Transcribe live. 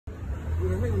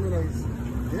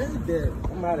This is dead.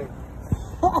 I'm out of here.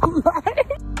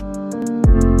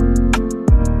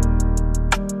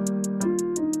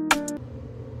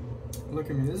 Look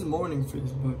at me. This is morning face,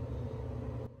 but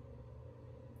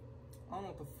I don't know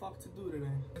what the fuck to do today.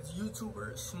 It's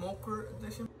YouTuber smoker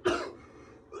edition.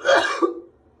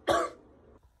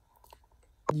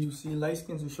 You see, light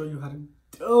skins will show you how to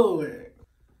do it.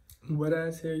 Wet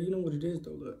ass hair, you know what it is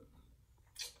though. Look.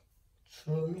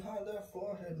 So let me hide that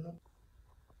forehead. No.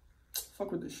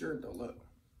 Fuck with the shirt though. Look.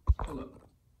 Look.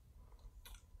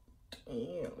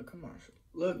 Damn, look, come on.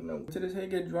 Look, no. Till this hair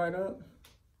get dried up.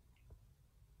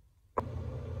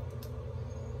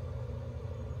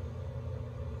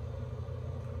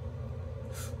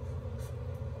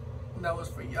 That was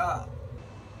for y'all.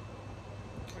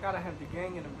 I gotta have the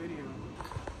gang in the video.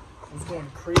 I was going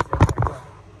crazy like that.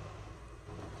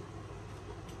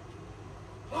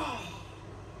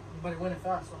 But it went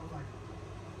fast, so I was like,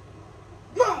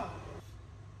 ah!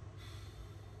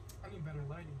 I need better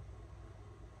lighting.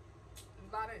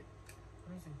 It's not it.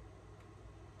 Let me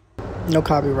see. No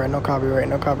copyright, no copyright,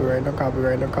 no copyright, no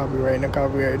copyright, no copyright, no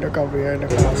copyright, no copyright, no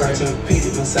copyright. I'm like to repeat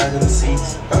it inside of the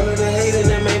seats. All of the hating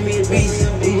that made me a beast.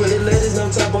 We with the letters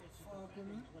on top of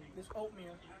this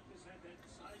oatmeal.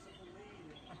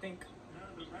 I think.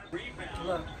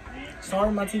 Look.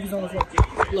 Sorry, my TV's on the floor.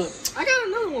 Look, I got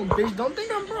another one, bitch. Don't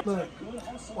think I'm broke. Look,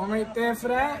 one right there for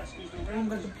that. Then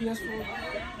got the PS4.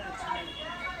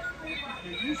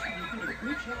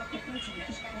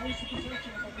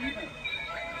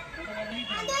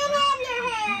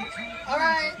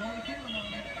 Alright.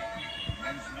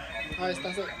 Alright,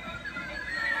 that's it.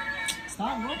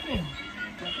 Stop working.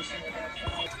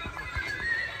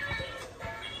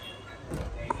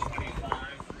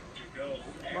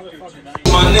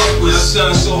 My neck was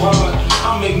shine so hard,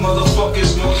 I make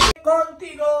motherfuckers go.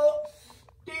 Contigo.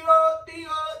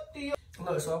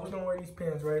 Look, so I was gonna wear these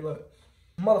pants, right? Look.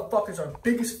 Motherfuckers are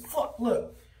big as fuck.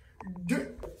 Look.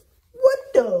 What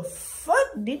the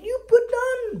fuck did you put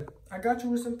on? I got you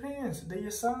with some pants. They're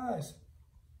your size.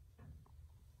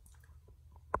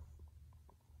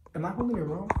 Am I holding it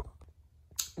wrong?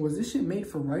 Was this shit made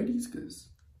for righties? Cause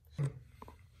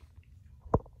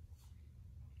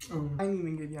I didn't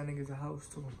even give y'all niggas a house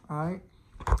too. Alright?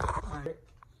 Alright.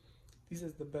 This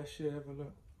is the best shit ever.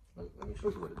 Look. Let me show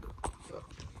you what it does.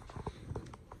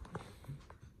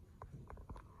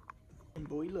 And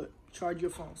boy, look. Charge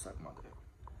your phone, suck my dick.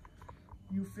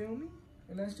 You feel me?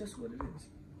 And that's just what it is.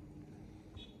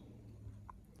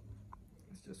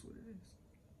 That's just what it is.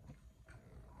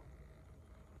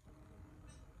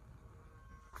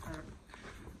 Alright.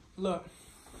 Look.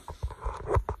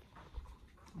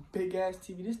 Big ass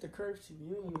TV. This the curved TV.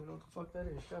 You don't even know what the fuck that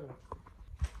is. Shut up.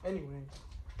 Anyway.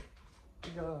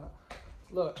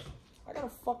 Look. I gotta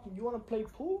fucking. You wanna play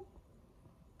pool?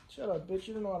 Shut up, bitch.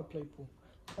 You don't know how to play pool.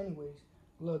 Anyways.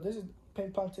 Look. This is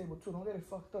ping pong table too. Don't get it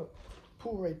fucked up.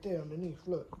 Pool right there underneath.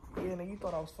 Look. Yeah, nigga. You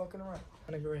thought I was fucking around.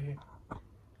 Nigga right here.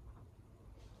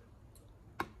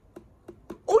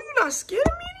 Oh, you not scared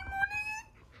of me anymore,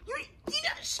 nigga? You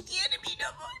not scared of me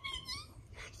no more, nigga?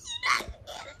 You not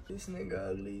scared of me. This nigga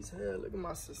ugly as hell. Look at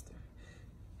my sister.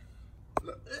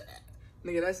 Look.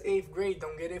 Nigga, that's 8th grade.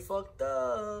 Don't get it fucked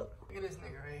up. Look at this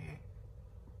nigga right here.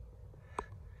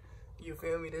 You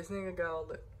feel me? This nigga got all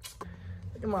the...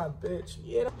 Look at my bitch.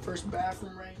 Yeah, the first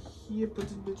bathroom right here. Put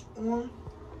this bitch on.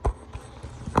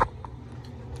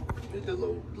 There's the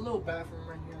little bathroom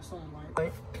right here. Something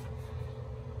like...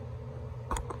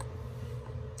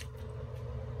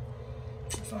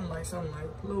 Something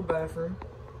like. Little bathroom.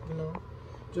 You know.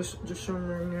 Just showing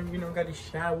right there. You know, got the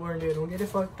shower in there. Don't get it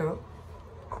fucked up.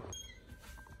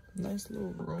 Nice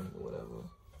little room or whatever.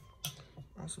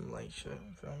 On some light shit.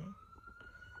 You feel me?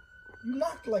 You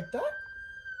knocked like that?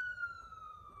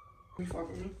 You fuck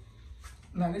with me?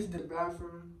 Now this is the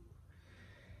bathroom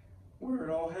where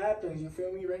it all happens. You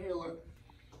feel me? Right here, look.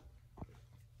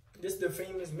 This is the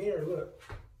famous mirror. Look.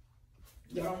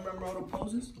 Y'all remember all the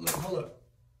poses? Look, hold up.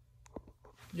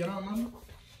 Y'all don't remember?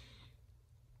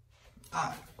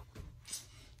 Alright.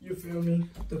 You feel me?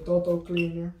 The Toto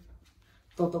cleaner.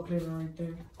 Toto cleaner right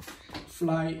there.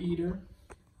 Fly eater.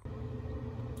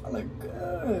 I look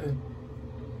good.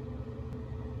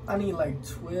 I need like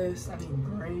twists. I need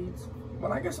braids.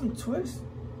 When I get some twists,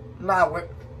 nah, wait.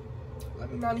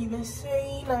 Let me not even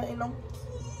say nothing. No.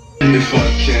 If I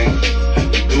can't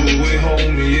do it,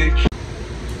 homie.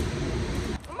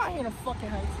 I'm not here to fucking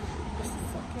hide you. This is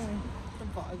fucking the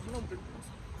vibes. You know what it is.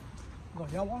 Look,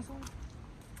 y'all want some?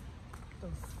 The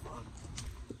fuck?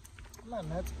 I'm not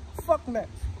Mets. Fuck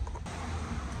Mets.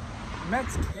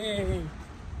 Mets K.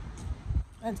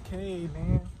 Mets K,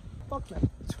 man. Fuck Mets.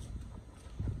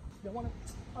 I don't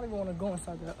even want to go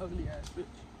inside that ugly ass bitch.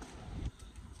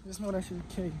 Just know that shit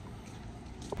K.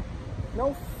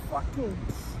 No fucking.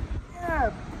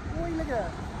 Yeah, boy, look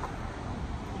at that.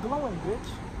 Glowing, bitch.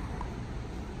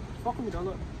 Fuck with me though,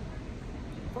 look.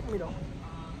 Fuck with me though.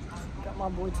 Got my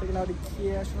boy taking out the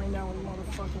cash right now in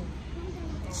motherfucking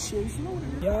chase. You know what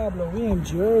it is? Yeah, bro, we in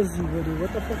Jersey with it.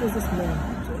 What the fuck is this man?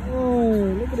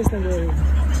 Oh, look at this thing right here.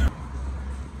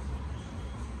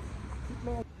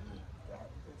 Man.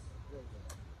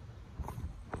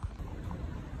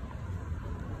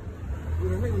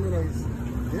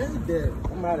 You're dead.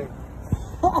 I'm out of here.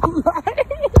 I'm out of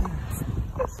here.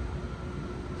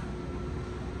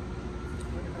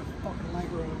 Look at that fucking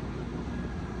light road.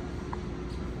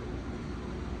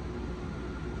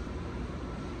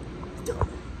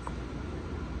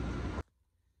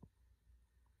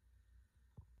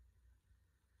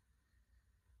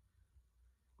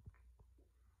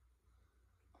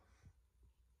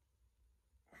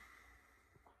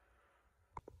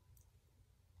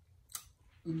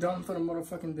 I'm done for the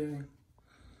motherfucking day.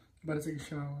 About to take a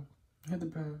shower. Hit the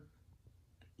pan.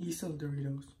 Eat some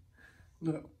Doritos.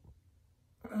 Look.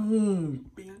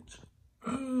 Bitch.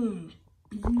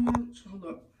 Bitch. Hold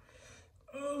up.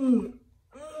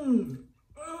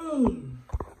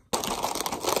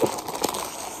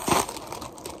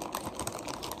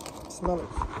 Smell it.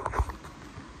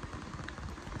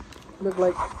 Look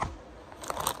like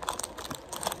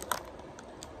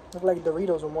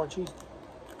Doritos with more cheese.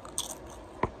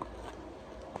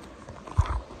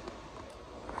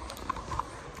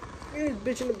 Look at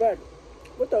this bitch in the back.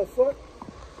 What the fuck?